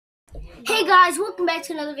Hey guys, welcome back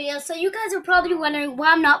to another video. So you guys are probably wondering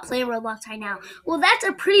why I'm not playing Roblox right now. Well, that's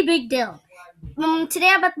a pretty big deal. Today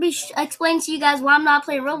I'm about to be explaining to you guys why I'm not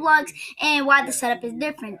playing Roblox and why the setup is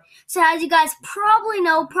different. So as you guys probably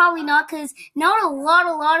know, probably not, because not a lot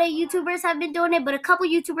of YouTubers have been doing it, but a couple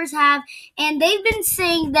YouTubers have, and they've been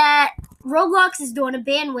saying that Roblox is doing a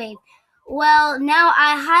ban wave. Well, now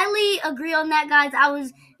I highly agree on that, guys. I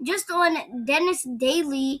was just on Dennis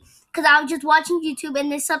Daily because I was just watching YouTube and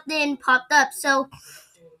then something popped up. So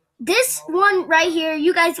this one right here,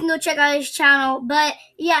 you guys can go check out his channel. But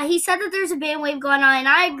yeah, he said that there's a ban wave going on, and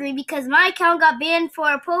I agree because my account got banned for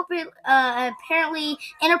apparently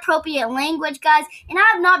inappropriate language, guys. And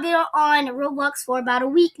I have not been on Roblox for about a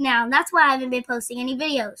week now, and that's why I haven't been posting any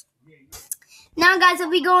videos. Now, guys, if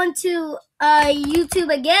we go into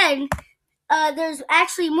YouTube again, there's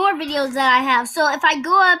actually more videos that I have. So if I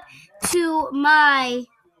go up to my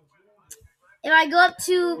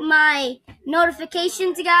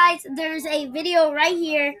notifications, guys, there's a video right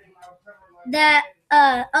here that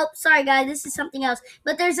oh, sorry guys, this is something else,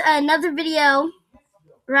 but there's another video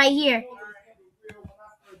right here.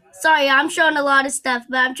 Sorry, I'm showing a lot of stuff,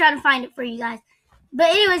 but I'm trying to find it for you guys. But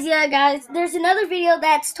anyways, yeah, guys, there's another video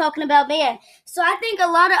that's talking about ban. So I think a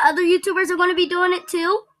lot of other YouTubers are going to be doing it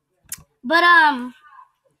too. But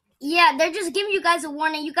yeah, they're just giving you guys a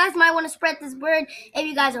warning. You guys might want to spread this word if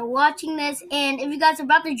you guys are watching this. And if you guys are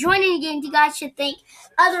about to join any games, you guys should think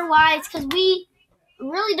otherwise, because we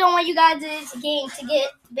really don't want you guys' game to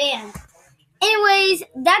get banned. Anyways,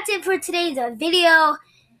 that's it for today's video.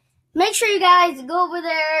 Make sure you guys go over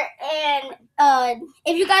there, and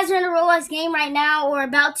if you guys are in a Roblox game right now or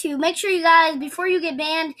about to, make sure you guys, before you get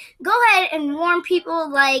banned, go ahead and warn people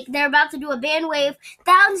like they're about to do a ban wave.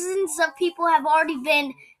 Thousands of people have already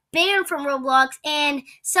been banned from Roblox, and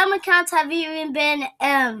some accounts have even been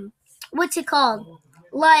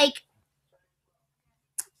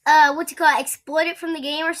exploited from the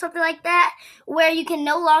game or something like that, where you can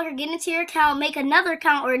no longer get into your account, make another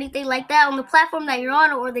account or anything like that on the platform that you're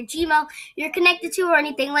on or the Gmail you're connected to or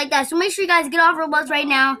anything like that. So make sure you guys get off Roblox right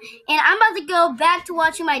now. And I'm about to go back to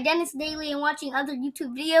watching my Dennis Daily and watching other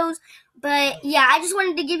YouTube videos. But yeah, I just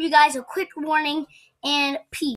wanted to give you guys a quick warning, and peace.